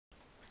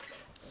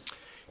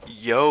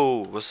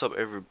Yo, what's up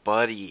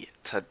everybody?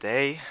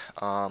 Today,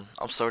 I'm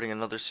starting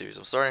another series.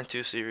 I'm starting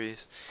two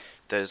series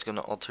that is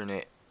gonna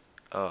alternate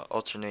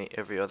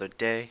every other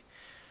day.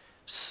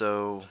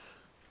 So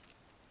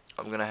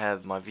I'm gonna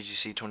have my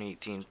VGC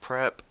 2018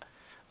 prep,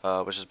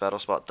 which is battle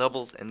spot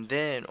doubles, and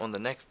then on the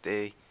next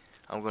day,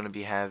 I'm gonna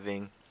be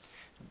having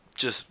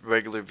just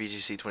regular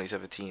VGC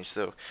 2017.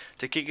 So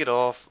to kick it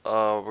off,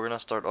 we're gonna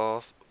start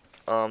off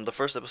the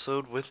first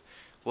episode with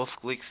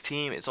Wolf Gleek's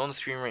team. It's on the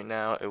screen right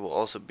now. It will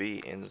also be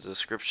in the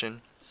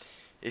description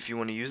if you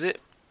want to use it.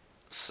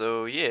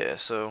 So yeah,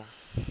 so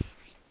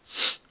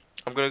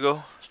I'm gonna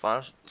go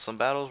find some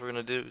battles. We're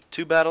gonna do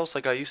two battles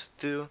like I used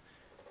to do,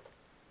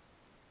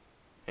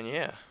 and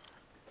yeah.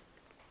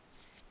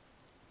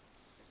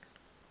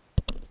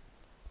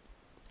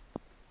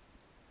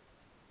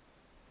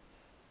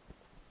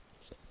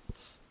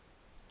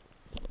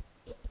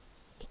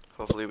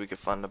 Hopefully we can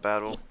find the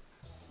battle.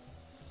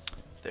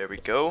 There we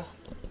go.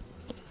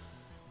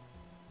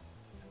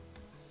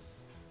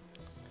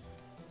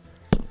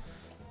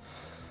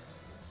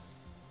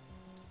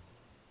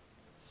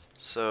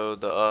 So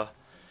the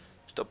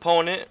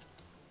opponent,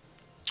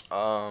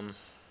 turn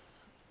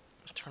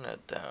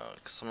that down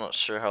because I'm not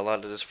sure how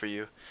loud it is for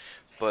you.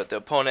 But the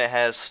opponent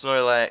has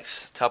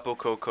Snorlax, Tapu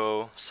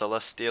Koko,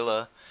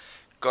 Celesteela,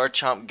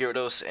 Garchomp,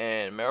 Gyarados,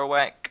 and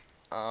Marowak.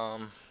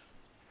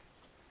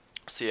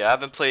 So yeah, I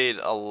haven't played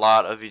a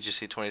lot of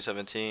VGC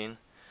 2017,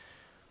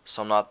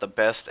 so I'm not the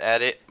best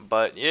at it.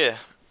 But yeah,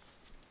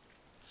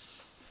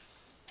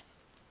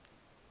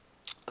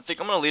 I think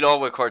I'm gonna lead off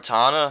with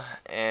Cortana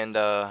and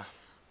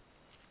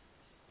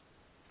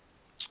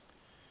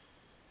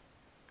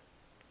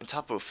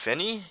Tapu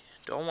Fini.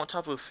 Do I want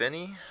Tapu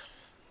Fini?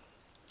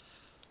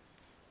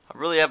 I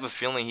really have a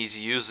feeling he's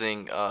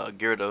using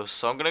Gyarados,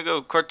 so I'm gonna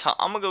go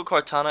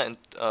Cortana and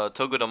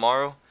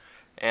Togedemaru,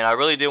 and I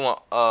really do want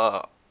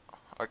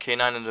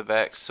Arcanine in the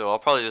back, so I'll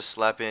probably just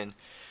slap in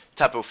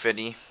Tapu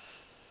Fini,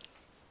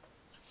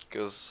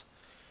 because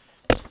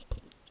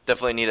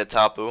definitely need a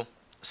Tapu.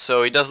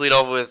 So he does lead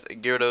off with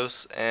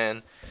Gyarados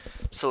and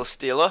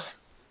Celesteela.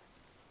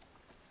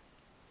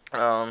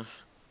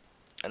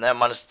 And that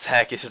minus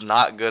attack is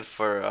not good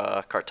for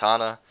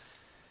Cortana.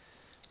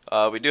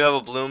 We do have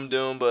a Bloom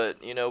Doom,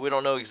 but you know we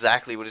don't know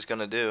exactly what he's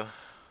gonna do.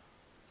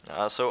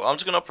 So I'm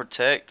just gonna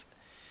protect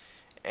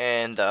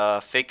and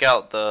fake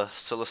out the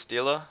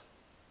Celesteela.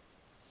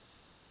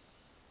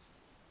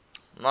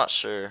 I'm not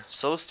sure.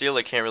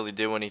 Celesteela can't really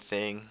do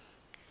anything.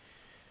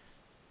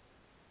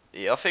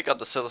 Yeah, I'll fake out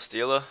the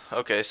Celesteela.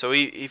 Okay, so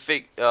he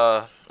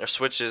or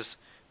switches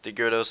the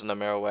Gyarados and the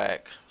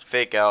Marowak.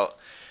 Fake out.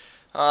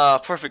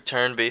 Perfect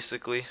turn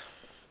basically.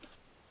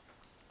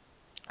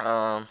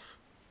 So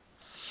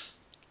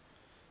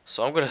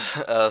I'm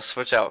gonna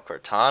switch out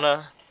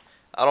Cortana.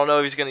 I don't know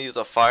if he's gonna use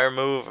a fire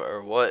move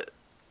or what.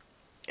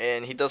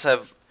 And he does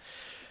have,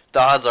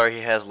 the odds are he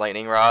has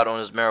Lightning Rod on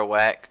his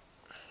Marowak.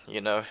 You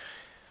know,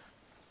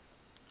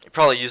 he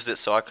probably used it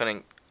so I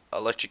couldn't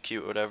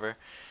electrocute or whatever,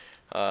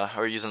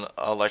 or use an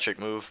electric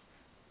move.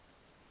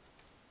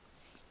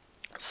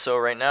 So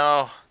right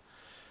now,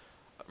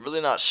 I'm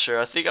really not sure.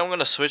 I think I'm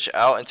gonna switch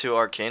out into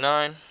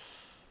Arcanine,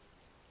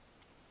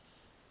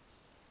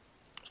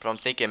 but I'm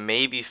thinking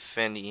maybe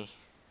Fini.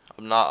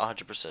 I'm not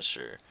 100%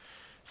 sure.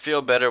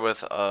 Feel better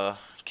with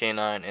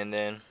K9, and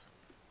then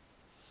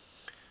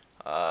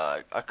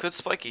I could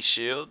Spiky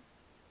Shield.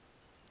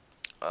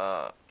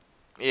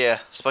 Yeah,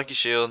 Spiky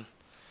Shield.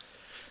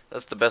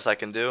 That's the best I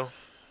can do.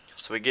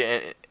 So we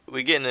get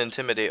an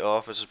Intimidate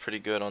off, which is pretty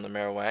good on the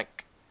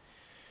Marowak.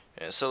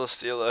 And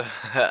Celesteela,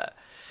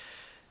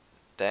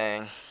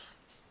 dang,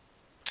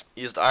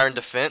 used Iron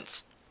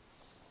Defense.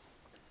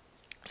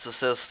 So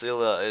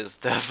Celesteela is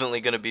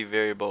definitely gonna be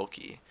very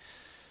bulky.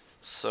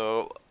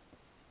 So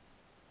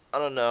I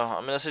don't know.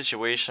 I'm in a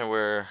situation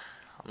where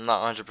I'm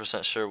not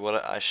 100% sure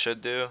what I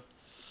should do.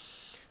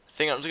 I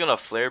think I'm just gonna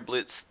Flare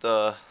Blitz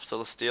the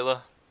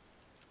Celesteela,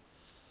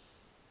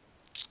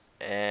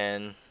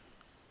 and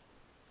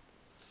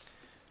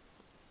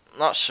I'm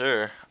not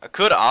sure. I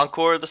could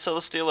Encore the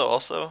Celesteela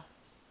also,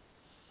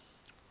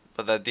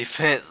 but that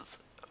defense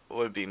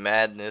would be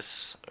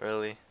madness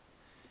early.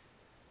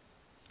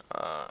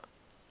 But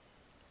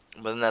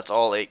then that's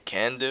all it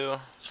can do.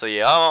 So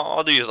yeah,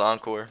 I'll do use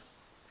Encore.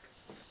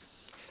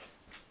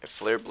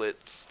 Flare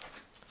Blitz.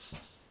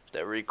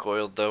 That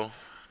recoiled though.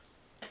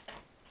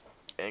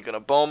 And gonna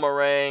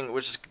Boomerang,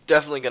 which is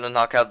definitely gonna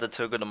knock out the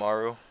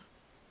Togedemaru.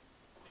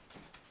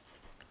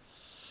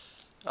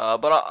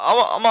 But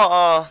I'm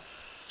gonna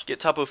get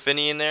Tapu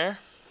Fini in there.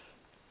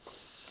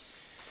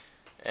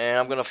 And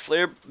I'm gonna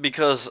Flare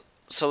because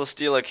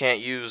Celesteela can't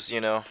use,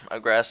 you know, a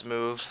grass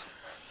move.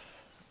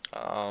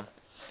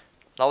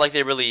 Not like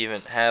they really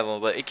even have one,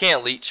 but it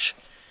can't leech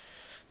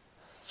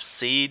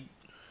Seed.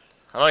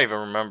 I don't even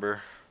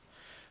remember.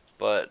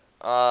 But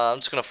I'm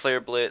just gonna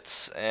Flare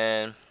Blitz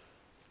and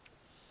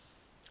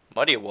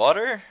Muddy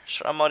Water?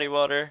 Should I Muddy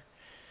Water?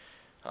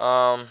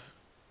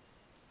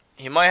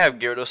 He might have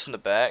Gyarados in the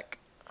back.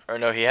 Or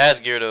no, he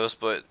has Gyarados,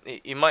 but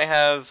he might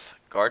have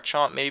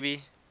Garchomp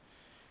maybe.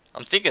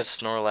 I'm thinking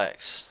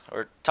Snorlax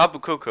or Tapu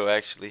Koko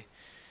actually.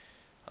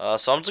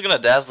 So I'm just gonna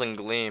Dazzling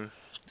Gleam.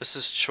 This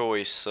is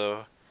choice,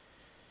 so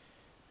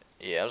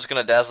yeah, I'm just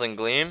gonna Dazzling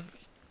Gleam.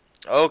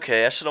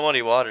 Okay, I should have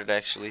Muddy Watered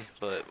actually,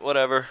 but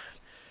whatever.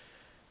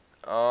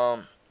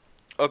 Um,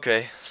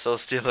 okay, so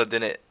Steela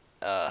didn't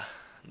uh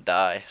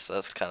die, so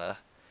that's kind of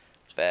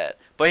bad.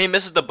 But he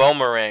misses the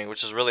Boomerang,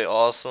 which is really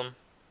awesome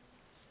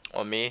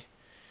on me.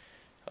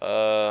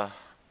 Uh,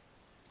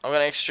 I'm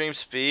gonna Extreme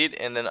Speed,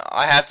 and then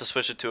I have to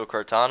switch it to a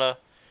Cortana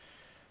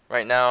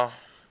right now,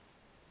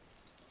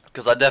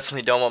 because I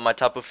definitely don't want my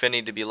Tapu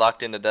Fini to be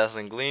locked into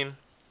Dazzling Gleam.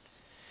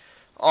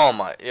 Oh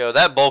my, yo,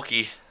 that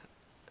bulky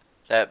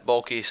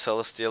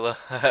Celesteela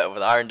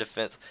with Iron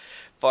Defense.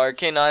 Fire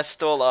K9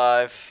 still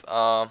alive.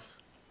 I'm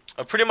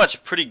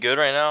pretty good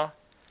right now.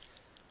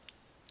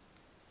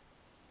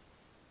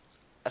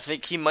 I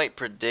think he might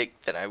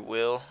predict that I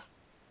will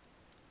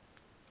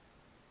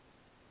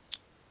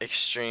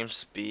Extreme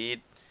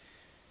Speed.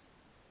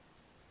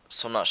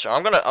 So I'm not sure.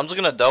 I'm just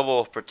gonna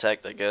double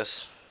protect, I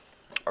guess,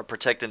 or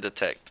protect and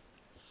detect,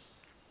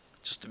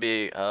 just to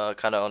be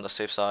kind of on the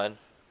safe side.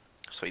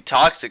 So he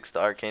Toxics the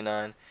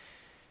Arcanine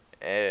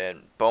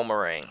and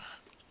Boomerang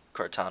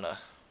Cortana,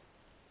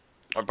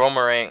 or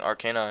Boomerang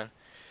Arcanine.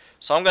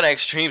 So I'm gonna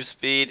Extreme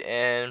Speed,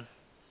 and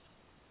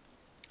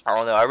I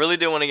don't know. I really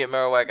do want to get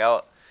Marowak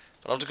out,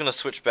 but I'm just gonna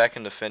switch back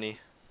into Fini.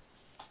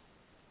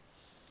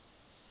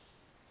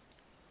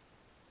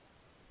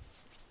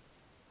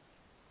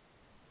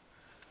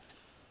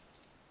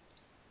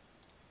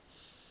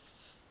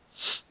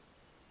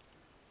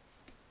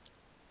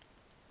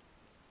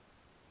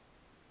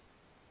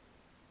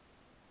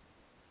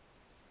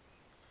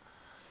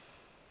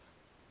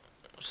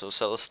 So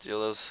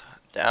Celesteela's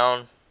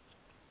down.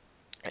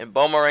 And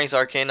Boomerang's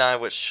Arcanine,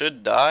 which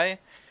should die.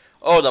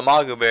 Oh, the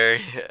Mago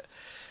Berry.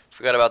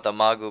 Forgot about the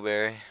Mago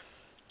Berry.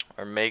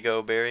 Or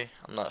Mago Berry.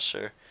 I'm not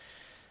sure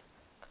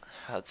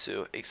how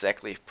to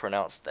exactly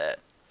pronounce that.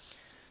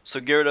 So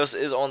Gyarados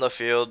is on the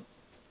field.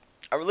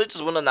 I really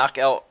just want to knock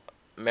out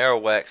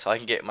Marowak so I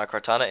can get my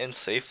Cortana in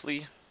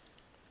safely.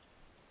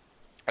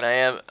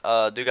 And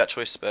I do got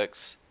choice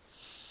specs.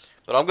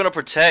 But I'm going to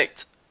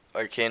protect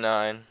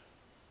Arcanine,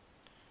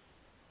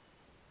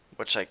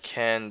 which I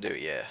can do,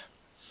 yeah.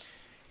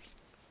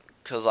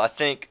 Because I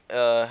think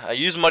I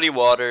use Muddy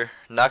Water,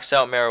 knocks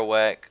out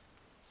Marowak,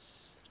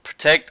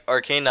 protect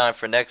Arcanine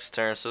for next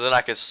turn, so then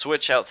I can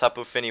switch out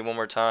Tapu Fini one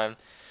more time,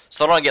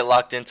 so I don't get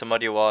locked into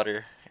Muddy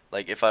Water,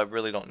 like if I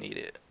really don't need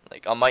it.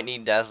 Like I might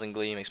need Dazzling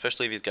Gleam,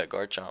 especially if he's got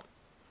Garchomp.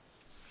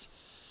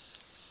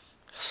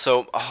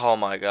 So, oh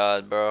my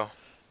god, bro.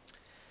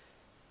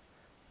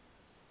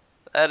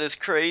 That is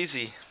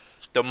crazy.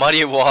 The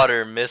Muddy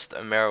Water missed a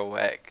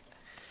Marowak.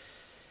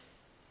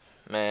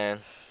 Man.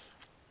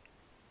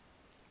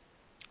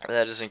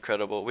 That is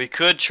incredible. We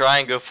could try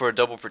and go for a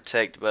double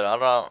protect, but I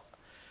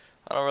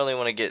don't really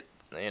want to get,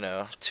 you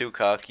know, too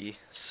cocky.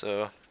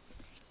 So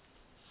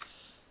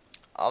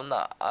I don't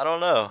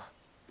know.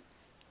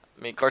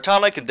 I mean,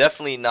 Cortana can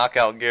definitely knock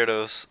out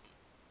Gyarados,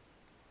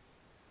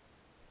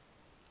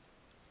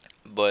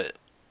 but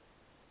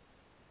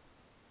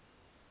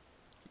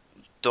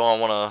do I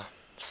want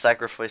to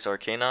sacrifice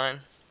Arcanine?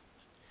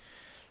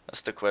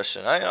 That's the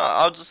question.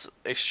 I'll just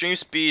Extreme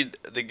Speed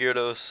the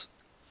Gyarados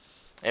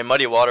and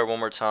Muddy Water one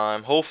more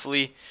time.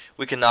 Hopefully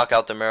we can knock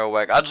out the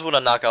Marowak. I just want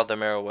to knock out the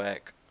Marowak.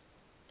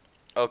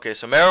 Okay,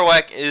 so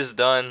Marowak is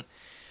done.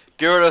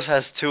 Gyarados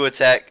has 2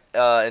 attack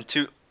and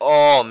 2.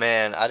 Oh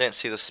man, I didn't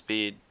see the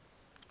speed.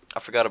 I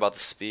forgot about the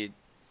speed.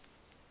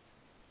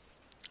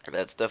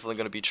 That's definitely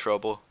going to be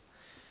trouble.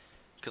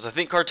 Because I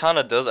think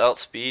Cortana does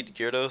outspeed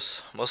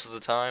Gyarados most of the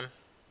time.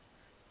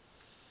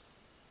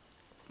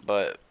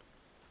 But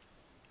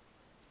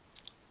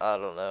I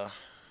don't know.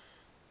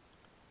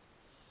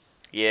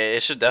 Yeah,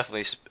 it should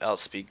definitely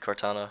outspeed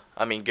Cortana.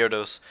 I mean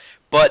Gyarados.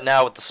 But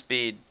now with the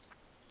speed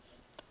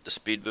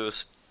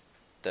boost,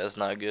 that's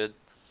not good.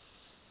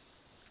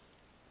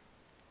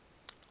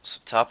 So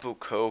Tapu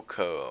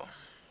Koko.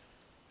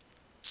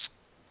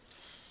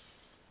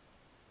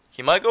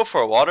 He might go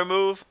for a water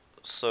move.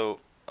 So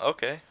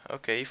okay,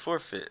 he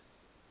forfeit.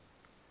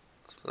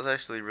 So that's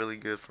actually really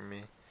good for me.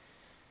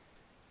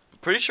 I'm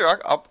pretty sure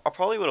I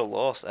probably would have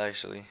lost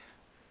actually.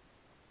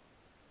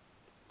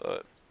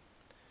 But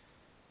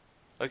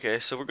okay,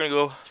 so we're gonna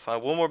go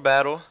find one more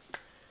battle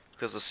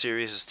because the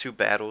series is 2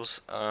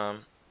 battles.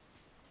 I'm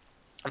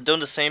doing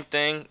the same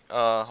thing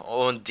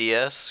on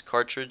DS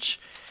cartridge,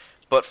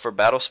 but for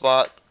Battle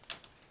Spot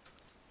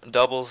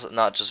doubles,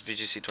 not just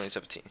VGC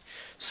 2017.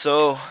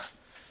 So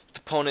the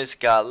opponents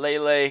got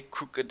Lele,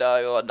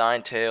 Crocodile,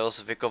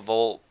 Ninetales,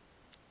 Vikavolt,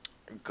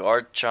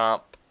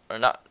 Garchomp,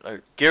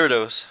 or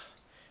Gyarados,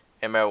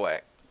 and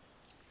Marowak.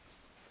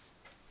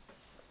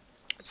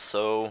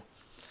 So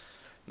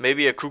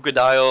maybe a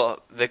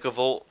Crocodile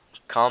Vikavolt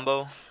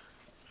combo.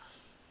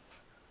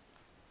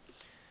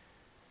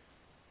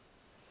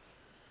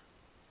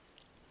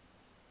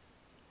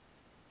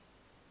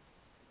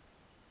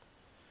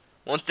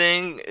 One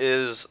thing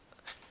is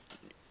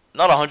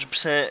not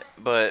 100%,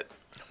 but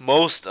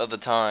most of the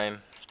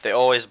time they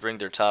always bring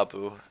their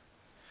Tapu.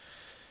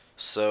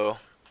 So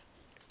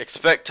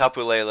expect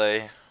Tapu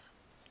Lele.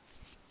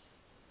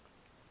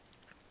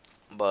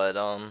 But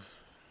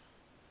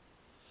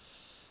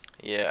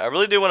yeah, I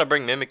really do want to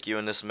bring Mimikyu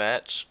in this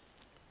match.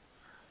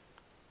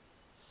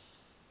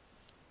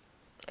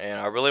 And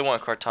I really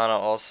want Kartana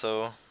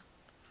also.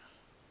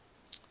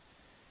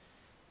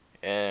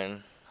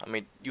 And I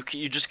mean,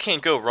 you just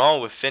can't go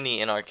wrong with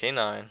Finny and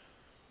Arcanine,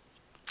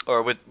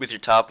 or with your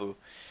Tapu.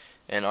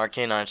 And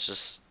Arcanine's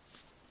just,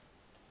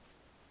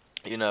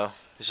 you know,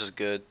 it's just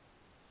good.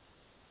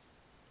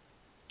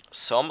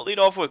 So I'm gonna lead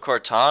off with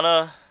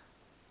Kartana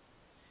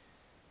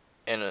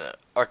and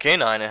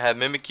Arcanine and have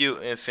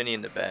Mimikyu and Finny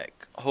in the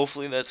back.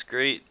 Hopefully that's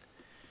great.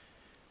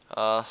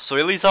 So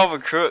he leads off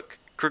with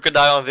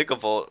Crocodile and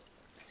Vikavolt.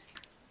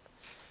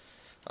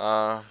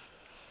 So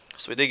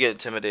we did get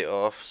Intimidate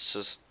off. It's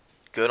just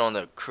good on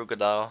the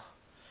Crocodile.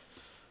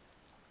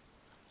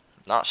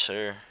 Not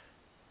sure.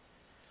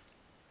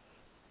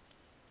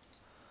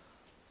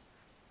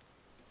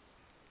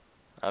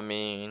 I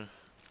mean,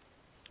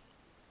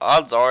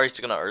 odds are he's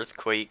gonna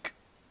Earthquake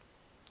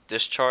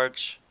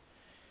Discharge,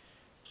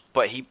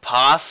 but he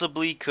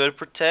possibly could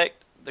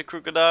protect the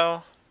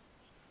Crocodile.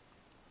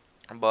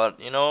 But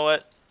you know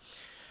what?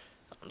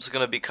 I'm just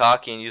gonna be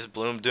cocky and use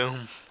Bloom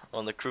Doom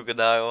on the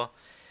Crocodile,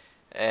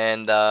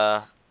 and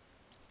I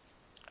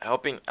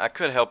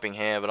could Helping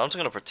Hand, but I'm just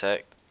gonna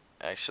Protect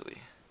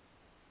actually.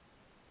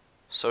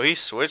 So he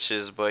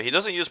switches, but he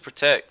doesn't use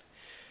Protect.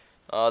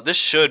 This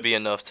should be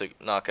enough to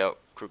knock out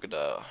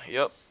Crocodile.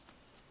 Yep.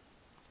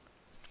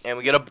 And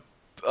we get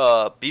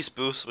a Beast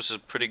Boost, which is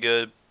pretty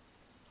good.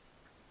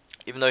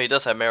 Even though he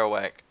does have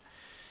Marowak,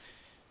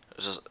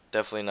 which is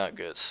definitely not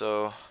good.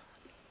 So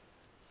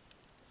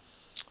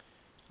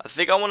I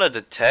think I want to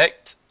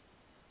Detect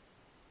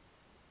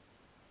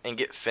and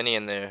get Finny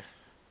in there.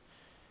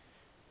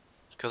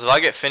 Because if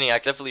I get Finny, I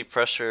can definitely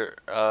pressure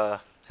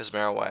his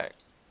Marowak.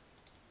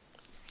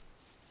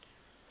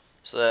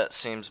 So that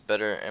seems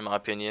better in my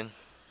opinion.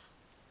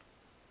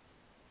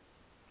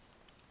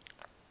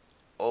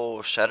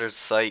 Oh, Shattered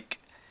Psych,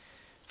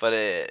 but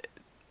it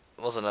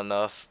wasn't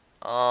enough.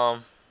 I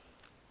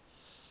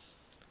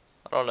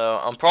don't know.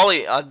 I'm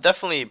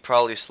definitely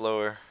probably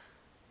slower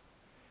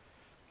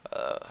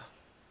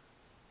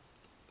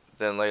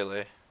than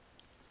Lele.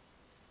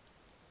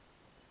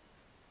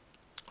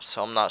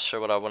 So I'm not sure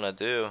what I want to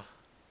do.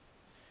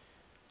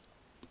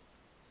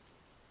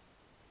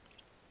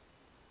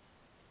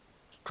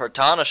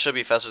 Kartana should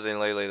be faster than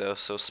Lele though,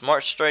 so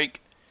Smart Strike.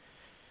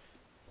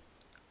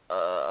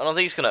 I don't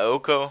think he's gonna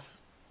Oko,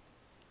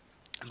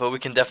 but we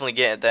can definitely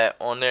get that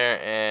on there.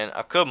 And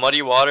I could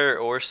Muddy Water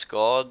or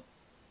Scald.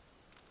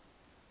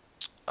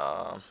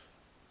 I'm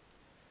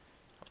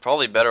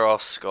probably better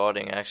off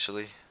Scalding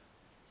actually.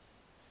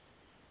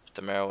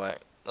 The Marowak.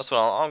 That's what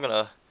I'm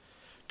gonna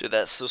do.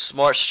 That. So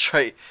Smart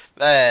Strike,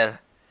 man.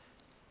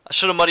 I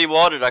should have Muddy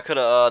Watered. I could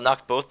have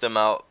knocked both them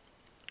out.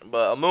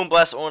 But a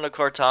Moonblast on a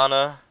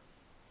Kartana,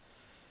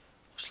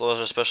 which lowers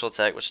our special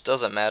attack, which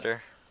doesn't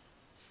matter.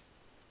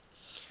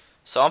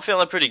 So I'm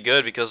feeling pretty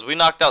good because we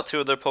knocked out 2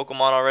 of their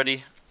Pokemon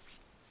already.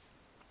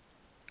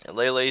 And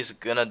Lele's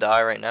gonna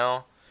die right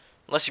now,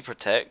 unless he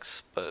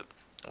protects, but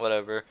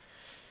whatever.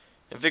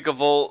 And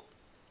Vikavolt,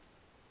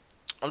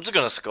 I'm just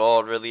gonna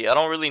Scald really. I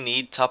don't really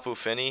need Tapu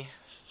Fini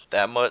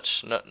that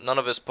much. None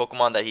of his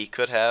Pokemon that he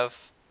could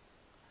have.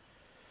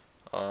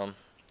 Or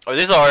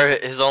these are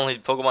his only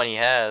Pokemon he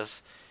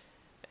has,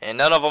 and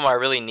none of them I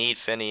really need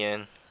Fini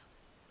in.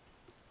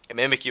 And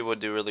Mimikyu would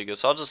do really good,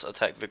 so I'll just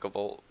attack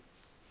Vikavolt.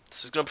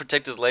 This is gonna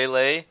protect his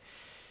Lele,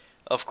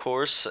 of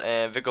course,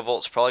 and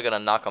Vikavolt's probably gonna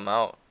knock him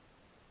out.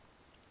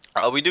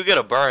 We do get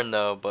a burn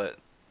though, but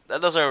that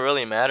doesn't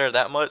really matter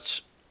that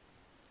much.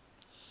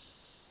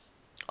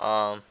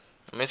 I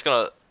mean, it's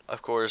gonna,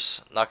 of course,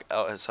 knock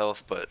out his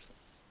health, but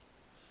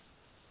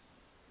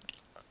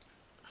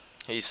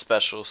he's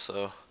special,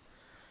 so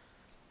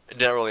it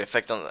didn't really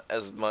affect him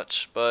as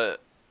much.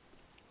 But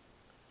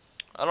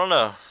I don't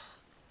know.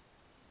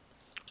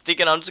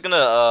 Thinking I'm just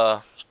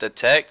gonna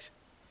Detect.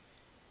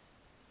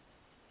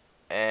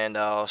 And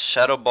I'll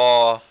Shadow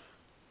Ball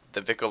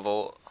the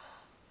Vikavolt.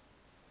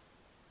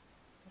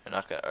 And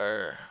I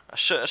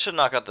should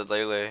knock out the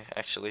Lele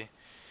actually,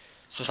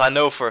 since I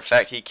know for a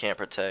fact he can't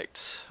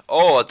protect.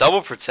 Oh, a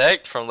double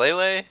protect from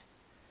Lele?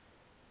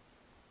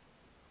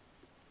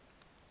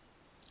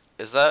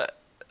 Is that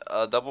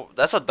a double?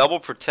 That's a double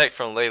protect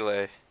from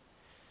Lele.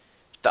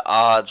 The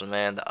odds,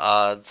 man, the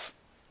odds.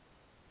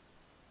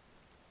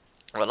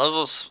 Well,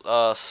 those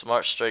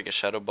Smart Strike and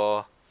Shadow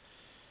Ball.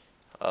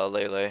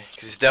 Lele,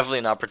 because he's definitely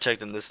not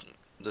protecting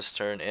this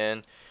turn,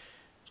 and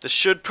this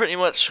should pretty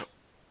much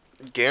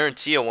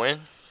guarantee a win.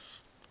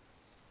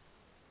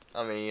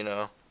 I mean, you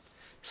know,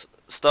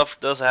 stuff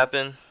does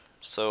happen,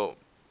 so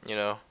you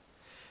know,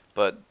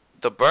 but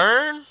the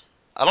burn,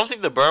 I don't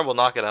think the burn will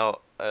knock it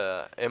out.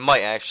 It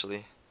might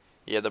actually.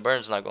 Yeah, the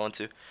burn's not going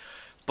to.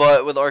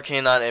 But with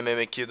Arcanine and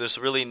Mimikyu, there's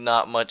really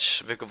not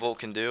much Vikavolt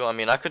can do. I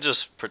mean, I could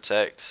just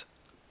Protect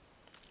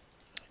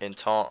and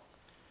Taunt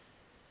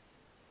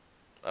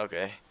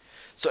Okay.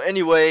 So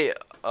anyway,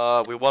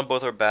 we won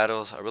both our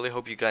battles. I really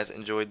hope you guys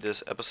enjoyed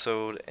this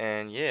episode,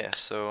 and yeah,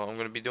 so I'm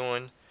gonna be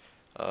doing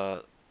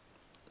a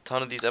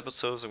ton of these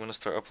episodes. I'm gonna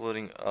start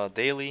uploading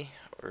daily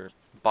or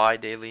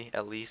bi-daily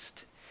at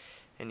least.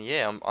 And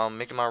yeah, I'm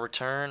making my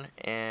return,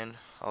 and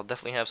I'll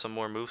definitely have some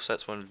more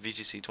movesets when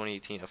VGC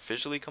 2018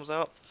 officially comes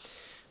out.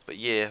 But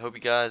yeah, hope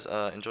you guys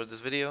enjoyed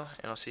this video,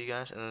 and I'll see you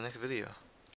guys in the next video.